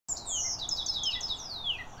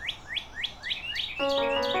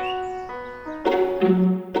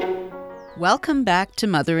Welcome back to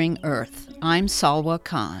Mothering Earth. I'm Salwa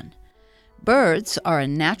Khan. Birds are a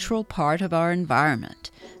natural part of our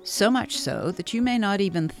environment, so much so that you may not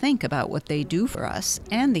even think about what they do for us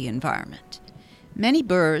and the environment. Many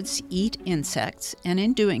birds eat insects, and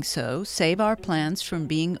in doing so, save our plants from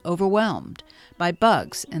being overwhelmed by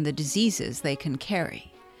bugs and the diseases they can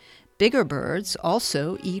carry. Bigger birds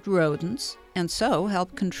also eat rodents, and so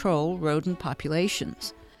help control rodent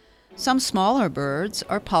populations. Some smaller birds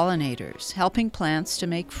are pollinators, helping plants to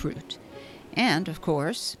make fruit. And, of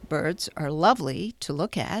course, birds are lovely to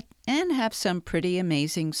look at and have some pretty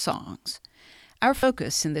amazing songs. Our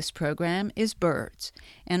focus in this program is birds,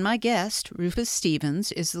 and my guest, Rufus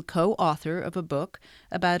Stevens, is the co-author of a book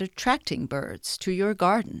about attracting birds to your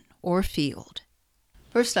garden or field.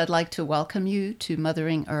 First, I'd like to welcome you to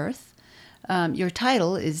Mothering Earth. Your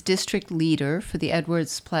title is District Leader for the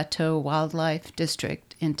Edwards Plateau Wildlife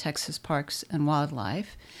District in Texas Parks and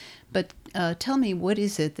Wildlife. But tell me, what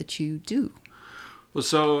is it that you do? Well,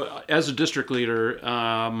 so as a district leader,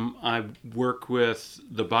 I work with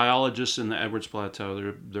the biologists in the Edwards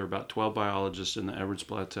Plateau. There are about 12 biologists in the Edwards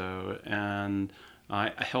Plateau, and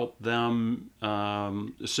I help them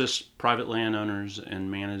assist private landowners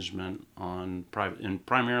in management on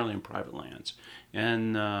primarily in private lands.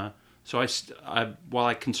 And so while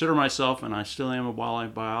I consider myself, and I still am a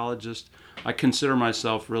wildlife biologist, I consider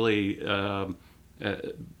myself really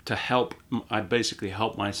to help. I basically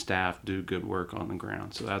help my staff do good work on the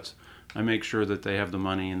ground. So I make sure that they have the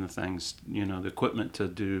money and the things, the equipment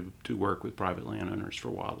to work with private landowners for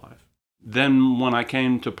wildlife. Then when I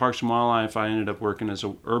came to Parks and Wildlife, I ended up working as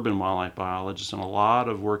an urban wildlife biologist, and a lot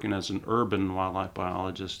of working as an urban wildlife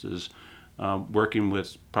biologist is working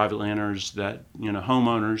with private landowners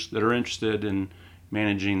homeowners that are interested in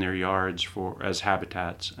managing their yards as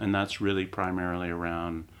habitats, and that's really primarily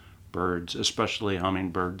around birds, especially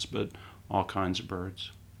hummingbirds, but all kinds of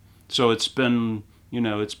birds. So it's been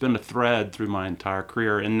a thread through my entire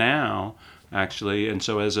career, and now actually, and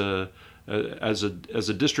so as a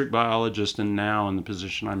district biologist, and now in the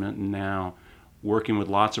position I'm in now, working with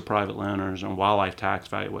lots of private landowners on wildlife tax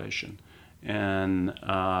valuation. And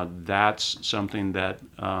that's something that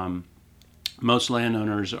most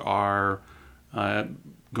landowners are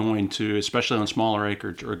going to, especially on smaller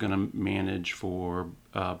acreage, are going to manage for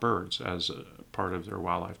birds as a part of their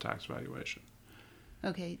wildlife tax valuation.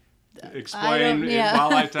 Okay. Explain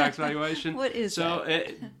wildlife tax valuation. What is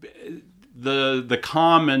that? The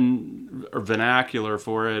common vernacular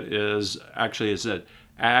for it is that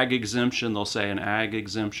ag exemption. They'll say an ag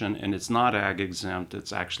exemption, and it's not ag exempt.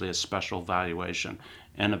 It's actually a special valuation.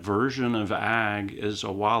 And a version of ag is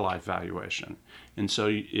a wildlife valuation. And so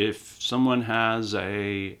if someone has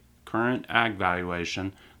a current ag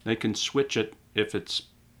valuation, they can switch it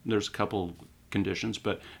there's a couple conditions,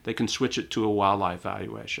 but they can switch it to a wildlife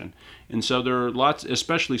valuation. And so there are lots,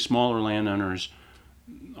 especially smaller landowners,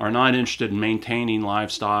 are not interested in maintaining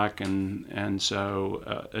livestock, and so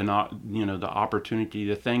the opportunity,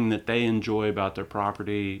 the thing that they enjoy about their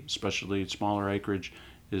property, especially smaller acreage,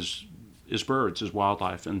 is birds, is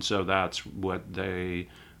wildlife, and so that's what they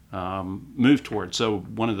move towards. So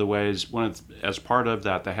one of the ways, as part of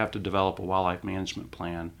that, they have to develop a wildlife management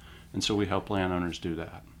plan, and so we help landowners do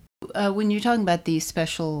that. When you're talking about these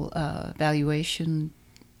special valuation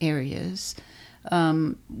areas,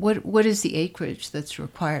 what is the acreage that's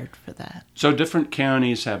required for that? So different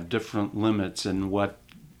counties have different limits in what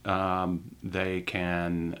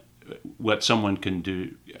someone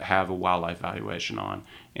can have a wildlife valuation on.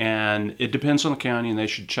 And it depends on the county, and they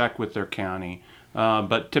should check with their county.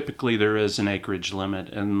 But typically there is an acreage limit,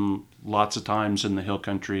 and lots of times in the hill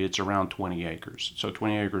country it's around 20 acres. So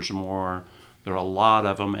 20 acres or more, there are a lot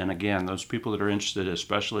of them. And again, those people that are interested,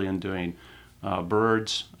 especially in doing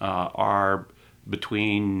birds, are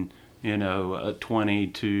between 20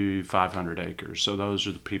 to 500 acres. So those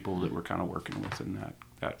are the people that we're kind of working with in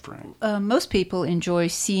that frame. Most people enjoy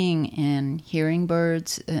seeing and hearing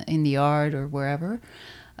birds in the yard or wherever,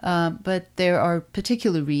 but there are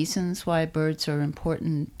particular reasons why birds are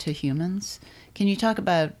important to humans. Can you talk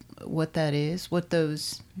about what that is, what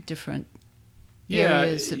those different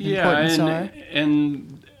areas of importance are?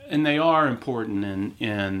 And they are important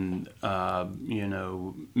in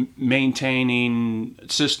maintaining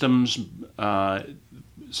systems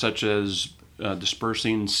such as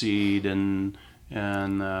dispersing seed and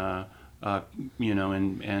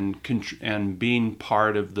being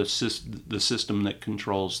part of the system that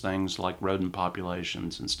controls things like rodent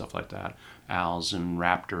populations and stuff like that, owls and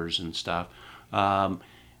raptors and stuff.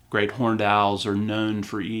 great horned owls are known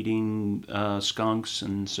for eating skunks,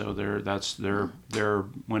 and so they're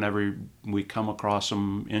whenever we come across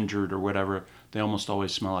them injured or whatever, they almost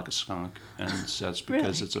always smell like a skunk, and that's because Really?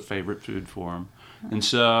 it's a favorite food for them. And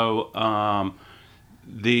so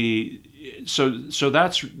so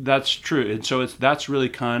that's true, and so that's really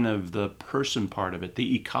kind of the person part of it.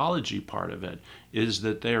 The ecology part of it is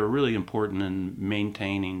that they are really important in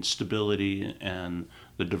maintaining stability and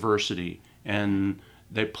the diversity, and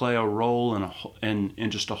they play a role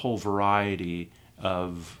in just a whole variety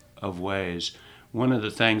of ways. One of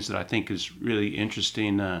the things that I think is really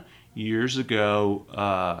interesting, years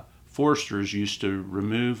ago, foresters used to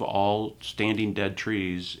remove all standing dead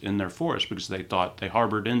trees in their forest because they thought they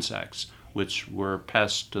harbored insects, which were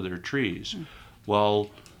pests to their trees. Well,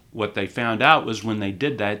 what they found out was when they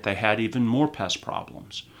did that, they had even more pest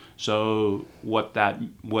problems. So what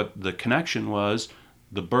the connection was,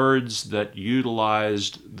 the birds that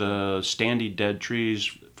utilized the standing dead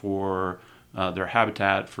trees for their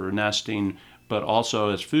habitat, for nesting, but also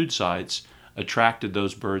as food sites, attracted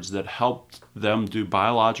those birds that helped them do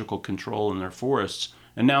biological control in their forests.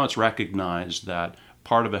 And now it's recognized that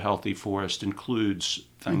part of a healthy forest includes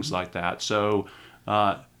things like that. So,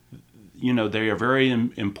 they are very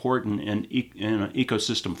important in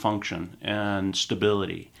ecosystem function and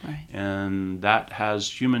stability. Right. And that has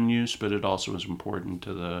human use, but it also is important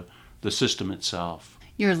to the system itself.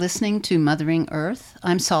 You're listening to Mothering Earth.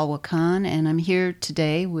 I'm Salwa Khan, and I'm here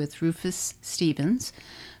today with Rufus Stevens,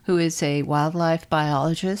 who is a wildlife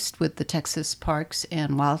biologist with the Texas Parks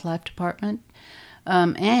and Wildlife Department.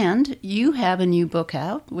 And you have a new book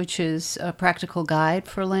out, which is a practical guide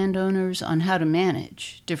for landowners on how to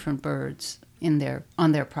manage different birds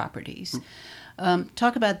on their properties.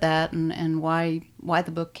 Talk about that and why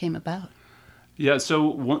the book came about. Yeah, so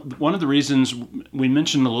one of the reasons we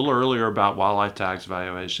mentioned a little earlier about wildlife tax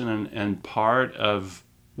valuation, and part of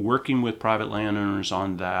working with private landowners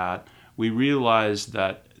on that, we realized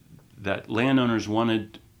that landowners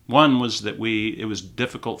wanted, one was that it was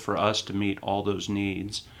difficult for us to meet all those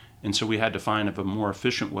needs, and so we had to find a more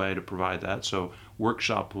efficient way to provide that. So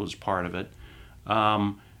workshop was part of it,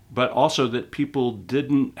 but also that people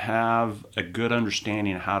didn't have a good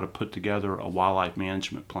understanding of how to put together a wildlife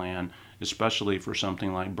management plan, especially for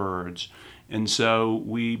something like birds. And so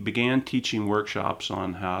we began teaching workshops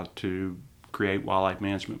on how to create wildlife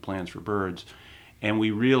management plans for birds. And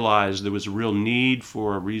we realized there was a real need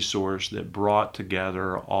for a resource that brought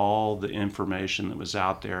together all the information that was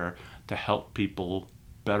out there to help people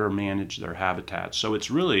better manage their habitats. So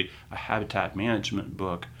it's really a habitat management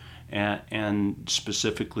book, and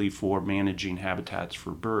specifically for managing habitats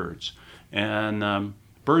for birds. And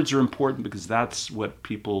birds are important because that's what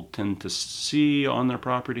people tend to see on their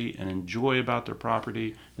property and enjoy about their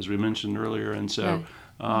property, as we mentioned earlier. And so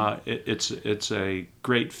it's a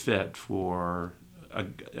great fit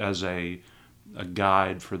as a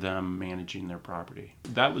guide for them managing their property.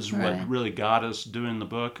 That was what really got us doing the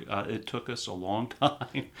book. It took us a long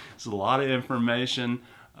time. It's a lot of information,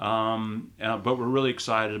 but we're really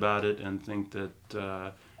excited about it and think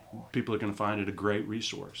that people are going to find it a great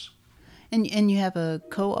resource. And you have a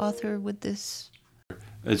co-author with this?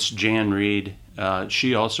 It's Jan Reed.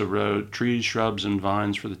 She also wrote Trees, Shrubs, and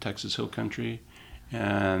Vines for the Texas Hill Country,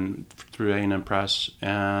 and through A&M Press.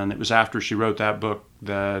 And it was after she wrote that book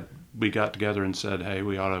that we got together and said, hey,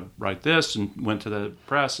 we ought to write this, and went to the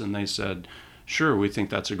press, and they said, sure, we think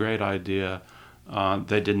that's a great idea.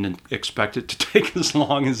 They didn't expect it to take as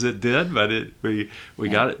long as it did, but we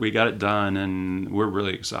got it done, and we're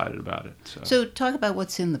really excited about it. So talk about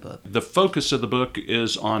what's in the book. The focus of the book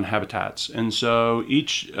is on habitats, and so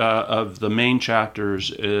each of the main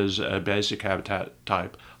chapters is a basic habitat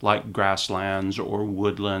type, like grasslands or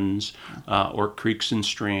woodlands or creeks and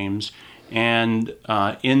streams. And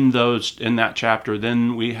in that chapter,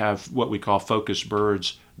 then we have what we call focus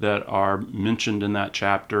birds that are mentioned in that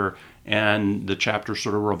chapter, and the chapter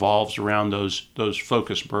sort of revolves around those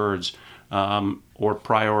focus birds or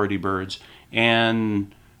priority birds.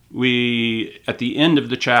 And at the end of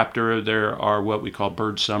the chapter, there are what we call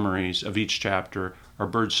bird summaries of each chapter, or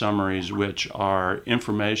bird summaries, which are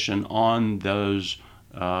information on those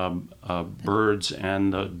birds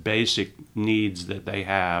and the basic needs that they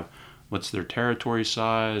have. What's their territory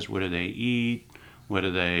size? What do they eat? Where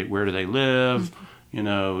do they live?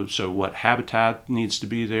 Mm-hmm. So what habitat needs to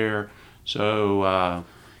be there? So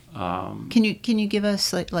can you give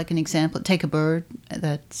us like an example? Take a bird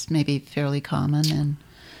that's maybe fairly common and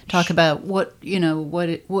talk about what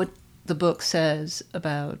the book says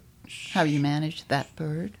about how you manage that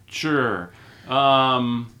bird. Sure.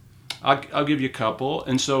 I'll give you a couple.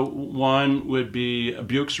 And so one would be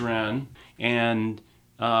Bewick's wren, and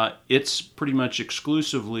it's pretty much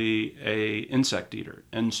exclusively a insect eater.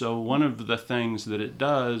 And so one of the things that it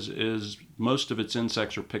does is most of its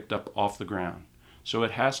insects are picked up off the ground. So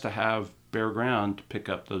it has to have bare ground to pick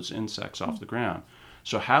up those insects off the ground.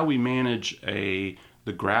 So how we manage the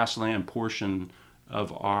grassland portion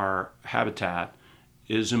of our habitat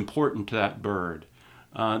is important to that bird.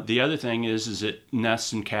 The other thing is it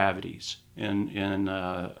nests in cavities in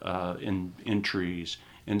trees,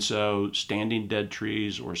 and so standing dead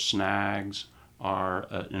trees or snags are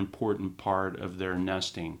an important part of their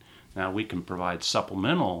nesting. Now we can provide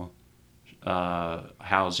supplemental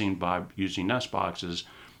housing by using nest boxes,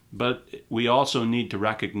 but we also need to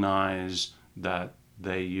recognize that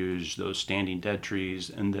they use those standing dead trees,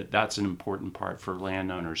 and that's an important part for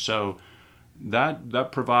landowners. So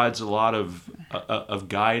that provides a lot of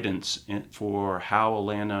guidance for how a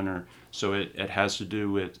landowner. So it has to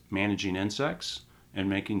do with managing insects and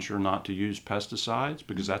making sure not to use pesticides,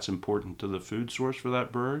 because that's important to the food source for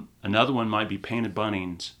that bird. Another one might be painted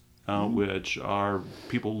bunnings, which are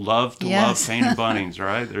people love painted bunnings,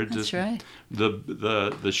 right? They're just right.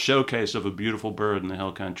 the showcase of a beautiful bird in the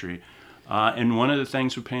hill country. And one of the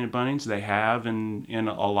things with painted bunnings, they have in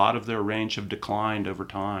a lot of their range have declined over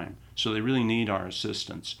time. So they really need our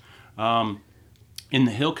assistance. In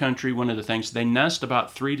the hill country, one of the things, they nest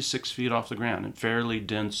about 3 to 6 feet off the ground in fairly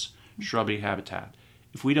dense shrubby habitat.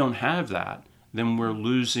 If we don't have that, then we're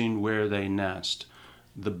losing where they nest.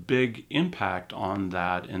 The big impact on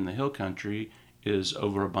that in the hill country is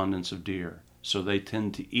overabundance of deer. So they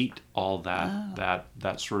tend to eat all that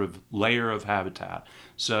sort of layer of habitat.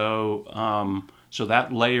 So so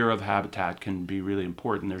that layer of habitat can be really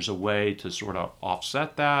important. There's a way to sort of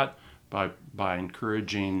offset that by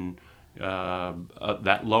encouraging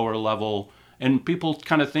that lower level. And people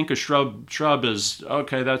kind of think a shrub is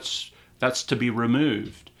okay. That's to be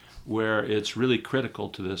removed, where it's really critical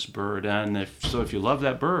to this bird. And if you love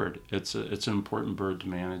that bird, it's an important bird to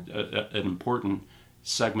manage. An important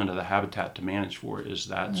segment of the habitat to manage for is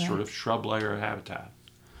that sort of shrub layer of habitat.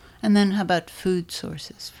 And then how about food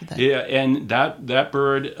sources for that? Yeah, and that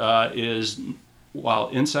bird is, while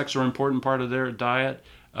insects are an important part of their diet,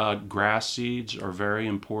 grass seeds are very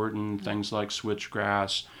important, things like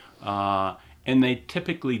switchgrass. And they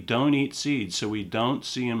typically don't eat seeds, so we don't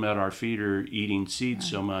see them at our feeder eating seeds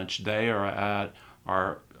so much. They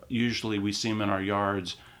are usually we see them in our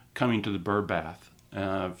yards coming to the bird bath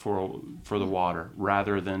for the water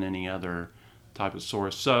rather than any other type of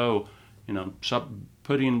source. So,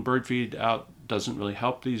 putting bird feed out doesn't really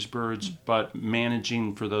help these birds, but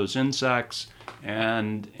managing for those insects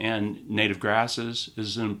and native grasses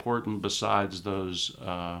is important. Besides those,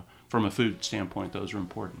 from a food standpoint, those are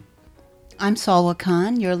important. I'm Salwa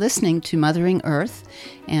Khan. You're listening to Mothering Earth,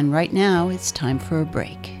 and right now it's time for a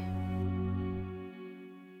break.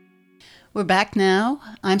 We're back now.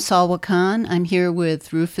 I'm Salwa Khan. I'm here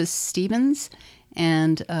with Rufus Stevens,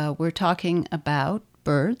 and we're talking about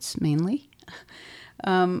birds mainly.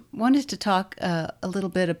 Wanted to talk a little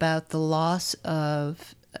bit about the loss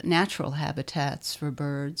of natural habitats for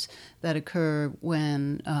birds that occur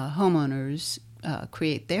when homeowners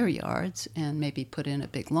create their yards and maybe put in a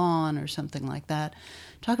big lawn or something like that.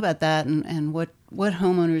 Talk about that and what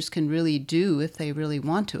homeowners can really do if they really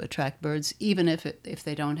want to attract birds, even if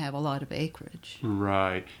they don't have a lot of acreage.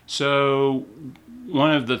 Right. So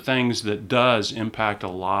one of the things that does impact a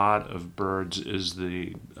lot of birds is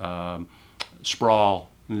the sprawl,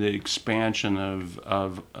 the expansion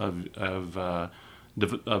of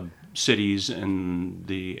cities and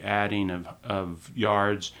the adding of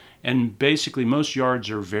yards. And basically, most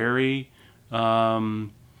yards are very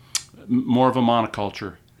more of a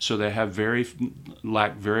monoculture, so they have very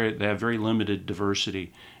limited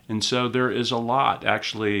diversity, and so there is a lot.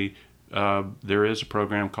 Actually, there is a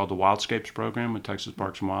program called the Wildscapes program with Texas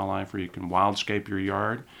Parks and Wildlife, where you can wildscape your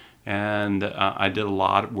yard. And I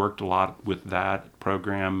worked a lot with that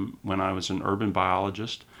program when I was an urban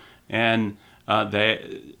biologist, and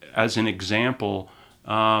they, as an example.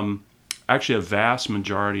 Actually, a vast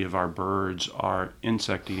majority of our birds are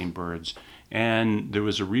insect-eating birds. And there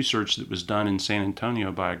was a research that was done in San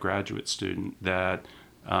Antonio by a graduate student that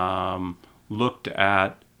looked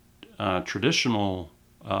at traditional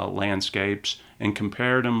landscapes and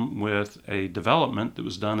compared them with a development that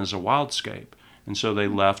was done as a wildscape. And so they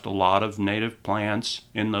left a lot of native plants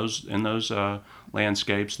in those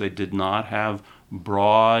landscapes. They did not have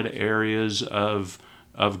broad areas of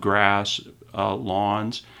grass,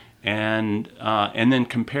 lawns. And then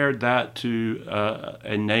compared that to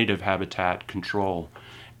a native habitat control.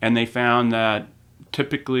 And they found that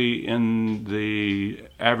typically in the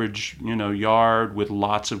average, yard with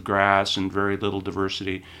lots of grass and very little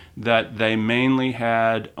diversity, that they mainly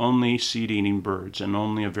had only seed-eating birds and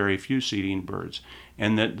only a very few seed-eating birds,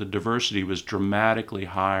 and that the diversity was dramatically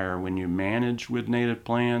higher when you managed with native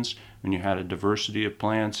plants, when you had a diversity of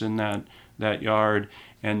plants in that yard.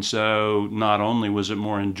 And so not only was it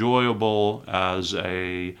more enjoyable as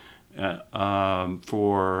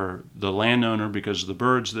for the landowner because of the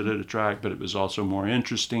birds that it attracted, but it was also more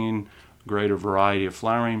interesting, greater variety of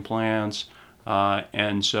flowering plants.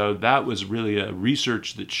 And so that was really a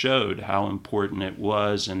research that showed how important it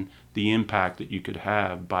was and the impact that you could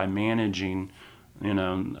have by managing,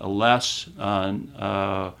 a less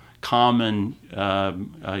common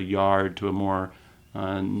yard to a more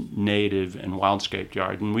native and wildscaped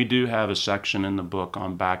yard. And we do have a section in the book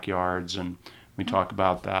on backyards, and we talk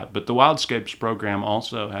about that. But the Wildscapes program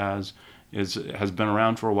also has been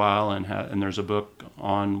around for a while, and there's a book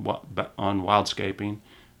on wildscaping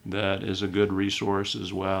that is a good resource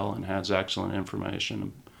as well and has excellent information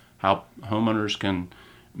on how homeowners can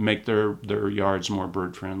make their yards more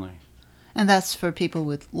bird friendly. And that's for people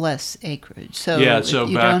with less acreage. So, you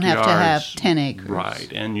don't have to have 10 acres. Right,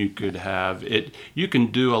 and you could have it. You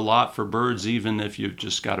can do a lot for birds even if you've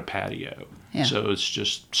just got a patio. Yeah. So it's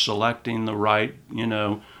just selecting the right,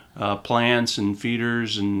 plants and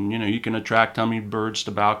feeders, and you can attract hummingbirds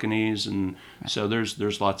to balconies, and so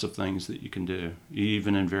there's lots of things that you can do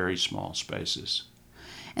even in very small spaces.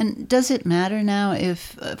 And does it matter now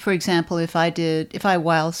if, for example, if I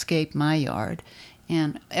wildscape my yard,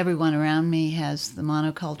 and everyone around me has the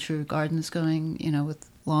monoculture gardens going, with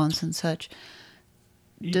lawns and such,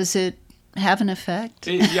 does it have an effect?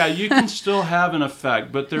 Yeah, you can still have an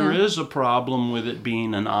effect, but there is a problem with it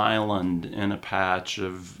being an island in a patch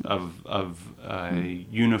of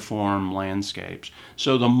uniform landscapes.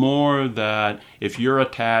 So the more that if you're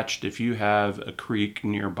attached, if you have a creek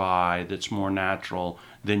nearby that's more natural,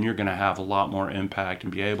 then you're going to have a lot more impact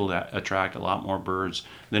and be able to attract a lot more birds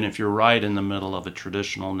than if you're right in the middle of a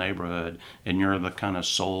traditional neighborhood and you're the kind of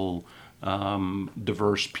sole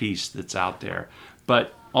diverse piece that's out there.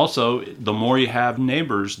 But also, the more you have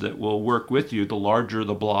neighbors that will work with you, the larger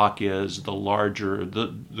the block is,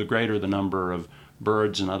 the greater the number of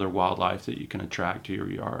birds and other wildlife that you can attract to your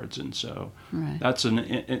yards. And so that's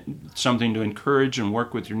something to encourage and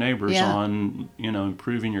work with your neighbors on,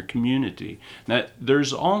 improving your community. Now,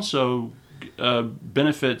 there's also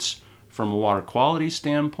benefits from a water quality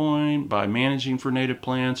standpoint by managing for native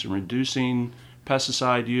plants and reducing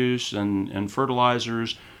pesticide use and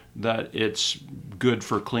fertilizers, that it's good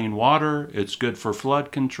for clean water, it's good for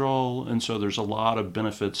flood control, and so there's a lot of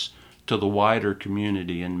benefits to the wider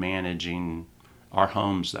community in managing our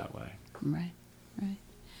homes that way. Right.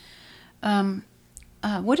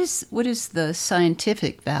 What is the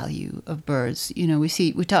scientific value of birds?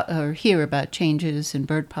 We talk or hear about changes in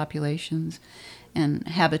bird populations and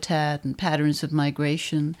habitat and patterns of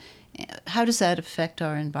migration. How does that affect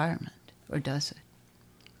our environment, or does it?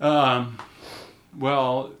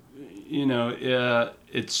 Well,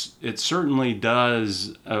 it certainly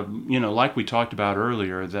does. Like we talked about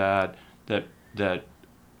earlier, that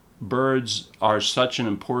birds are such an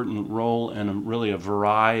important role in really a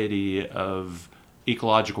variety of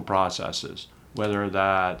ecological processes, whether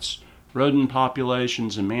that's rodent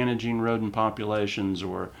populations and managing rodent populations,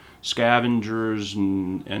 or scavengers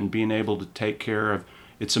and being able to take care of.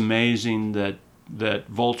 It's amazing that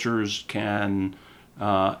vultures can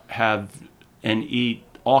have and eat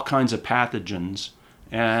all kinds of pathogens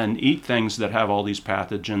and eat things that have all these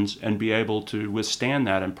pathogens and be able to withstand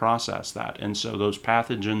that and process that. And so those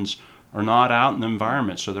pathogens are not out in the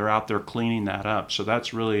environment, so they're out there cleaning that up. So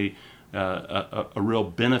that's really a real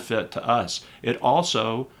benefit to us. It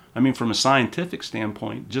also, from a scientific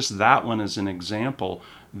standpoint, just that one as an example,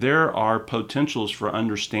 there are potentials for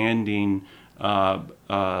understanding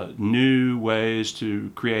new ways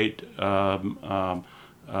to create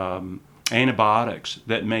antibiotics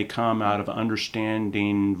that may come out of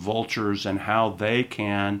understanding vultures and how they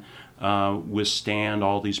can withstand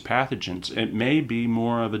all these pathogens. It may be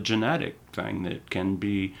more of a genetic thing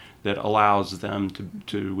that allows them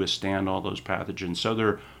to withstand all those pathogens. So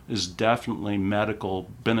there is definitely medical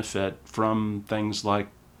benefit from things like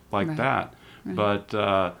that.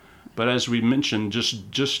 Right. But as we mentioned,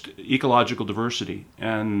 just ecological diversity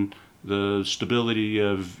and the stability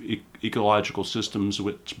of ecological systems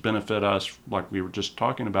which benefit us, like we were just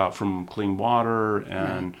talking about, from clean water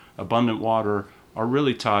and abundant water, are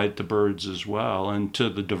really tied to birds as well and to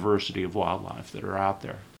the diversity of wildlife that are out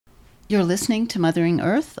there. You're listening to Mothering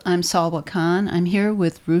Earth. I'm Salwa Khan. I'm here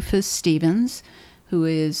with Rufus Stevens, who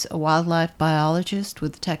is a wildlife biologist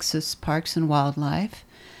with Texas Parks and Wildlife,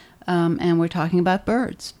 and we're talking about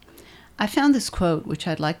birds. I found this quote, which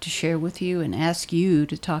I'd like to share with you and ask you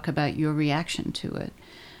to talk about your reaction to it.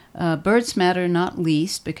 Birds matter not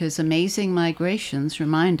least because amazing migrations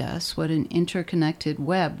remind us what an interconnected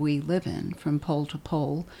web we live in from pole to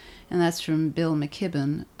pole. And that's from Bill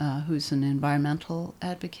McKibben, who's an environmental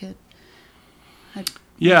advocate.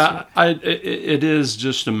 Yeah, it is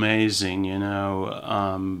just amazing,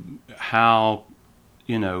 how,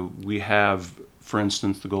 we have, for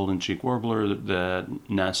instance, the golden cheek warbler that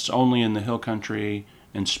nests only in the hill country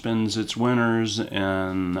and spends its winters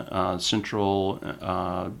in central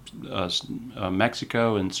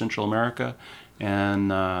Mexico and Central America,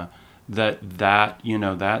 and that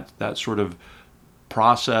sort of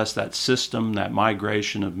process, that system, that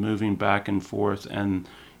migration of moving back and forth, and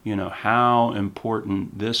how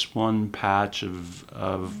important this one patch of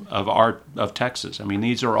Texas. I mean,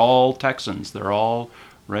 these are all Texans. They're all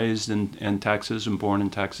raised in Texas and born in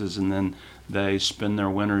Texas, and then they spend their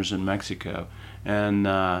winters in Mexico. And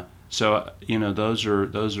so those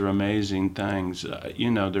are amazing things.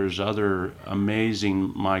 There's other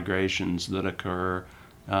amazing migrations that occur,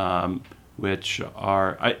 which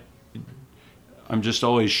are I'm just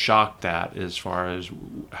always shocked at, as far as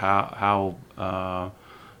how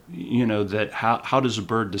how does a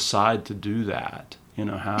bird decide to do that?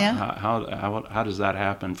 How does that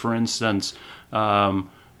happen? For instance,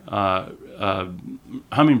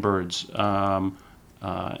 hummingbirds.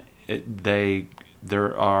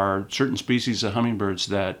 There are certain species of hummingbirds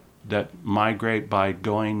that migrate by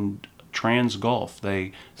going trans-Gulf.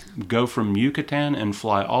 They go from Yucatan and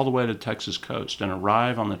fly all the way to the Texas coast and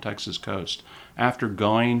arrive on the Texas coast. After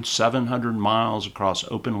going 700 miles across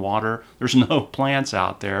open water, there's no plants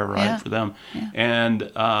out there, right, for them. Yeah.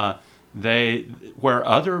 And where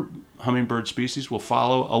other hummingbird species will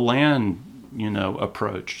follow a land,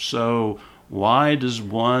 approach. So why does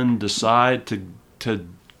one decide to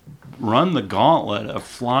run the gauntlet of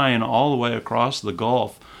flying all the way across the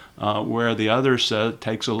Gulf, where the other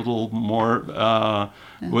takes a little more,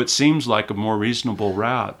 what seems like a more reasonable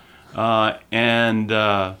route?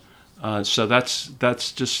 So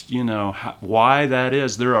that's just why that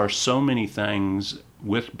is. There are so many things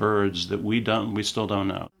with birds that we still don't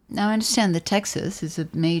know. Now I understand that Texas is a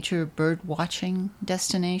major bird watching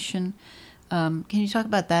destination. Can you talk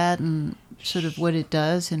about that and sort of what it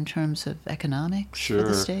does in terms of economics for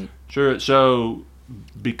the state? Sure. So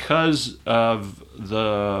because of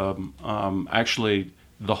the actually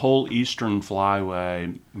the whole eastern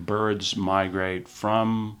flyway, birds migrate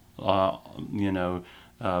from all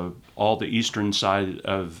the eastern side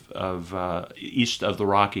of east of the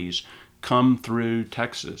Rockies come through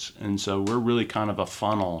Texas, and so we're really kind of a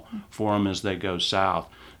funnel for them as they go south.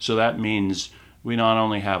 So that means we not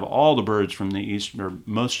only have all the birds from the east, or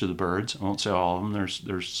most of the birds. I won't say all of them.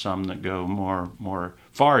 There's some that go more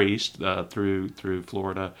far east through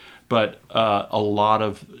Florida, but a lot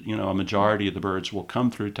of a majority of the birds will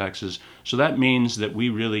come through Texas. So that means that we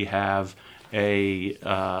really have in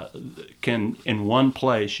one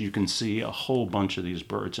place you can see a whole bunch of these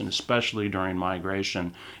birds, and especially during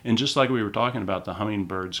migration. And just like we were talking about the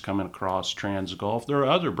hummingbirds coming across trans-Gulf, there are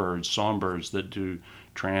other birds, songbirds, that do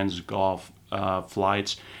trans-Gulf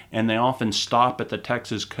flights, and they often stop at the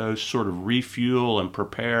Texas coast, sort of refuel and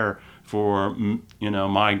prepare for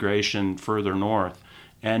migration further north.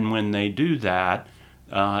 And when they do that,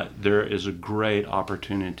 there is a great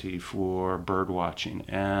opportunity for bird watching.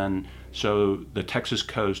 And so the Texas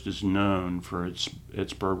coast is known for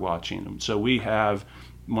its bird watching. So we have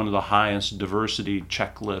one of the highest diversity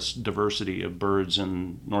of birds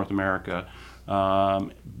in North America,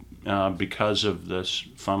 because of this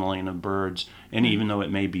funneling of birds, and even though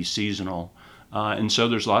it may be seasonal. And so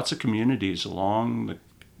there's lots of communities along the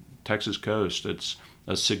Texas coast. It's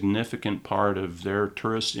a significant part of their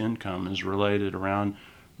tourist income is related around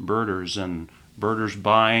birders, and birders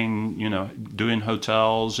buying, doing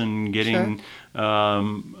hotels and getting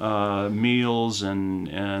meals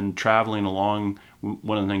and traveling along.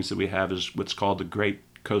 One of the things that we have is what's called the Great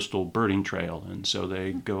Coastal Birding Trail, and so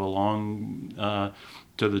they go along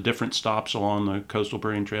to the different stops along the Coastal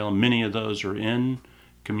Birding Trail, and many of those are in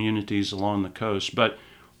communities along the coast. But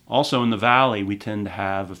also in the valley, we tend to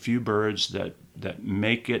have a few birds that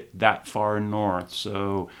make it that far north.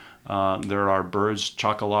 So there are birds,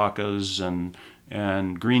 chacalacas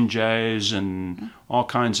and green jays and all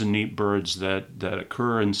kinds of neat birds that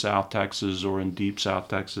occur in South Texas or in deep South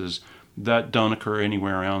Texas, that don't occur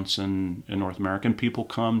anywhere else in North America, and people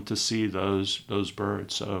come to see those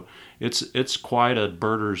birds. So it's quite a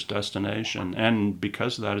birder's destination, and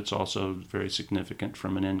because of that, it's also very significant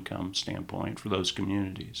from an income standpoint for those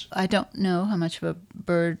communities. I don't know how much of a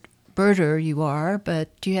birder you are, but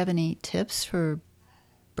do you have any tips for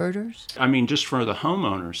birders? I mean, just for the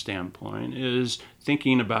homeowner standpoint, is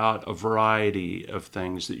thinking about a variety of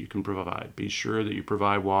things that you can provide. Be sure that you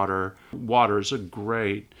provide water. Water is a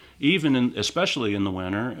great, especially in the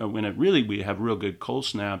winter, when we have real good cold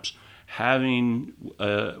snaps, having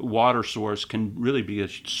a water source can really be a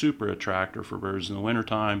super attractor for birds in the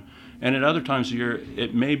wintertime. And at other times of year,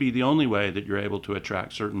 it may be the only way that you're able to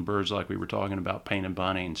attract certain birds, like we were talking about painted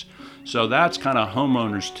buntings. So that's kind of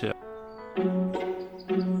homeowner's tip.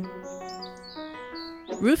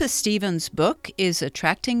 Rufus Stevens' book is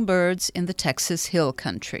Attracting Birds in the Texas Hill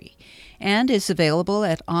Country and is available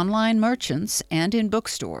at online merchants and in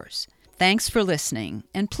bookstores. Thanks for listening,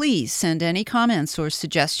 and please send any comments or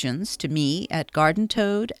suggestions to me at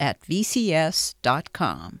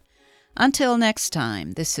gardentoad@vcs.com. Until next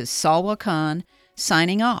time, this is Salwa Khan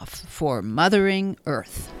signing off for Mothering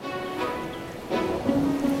Earth.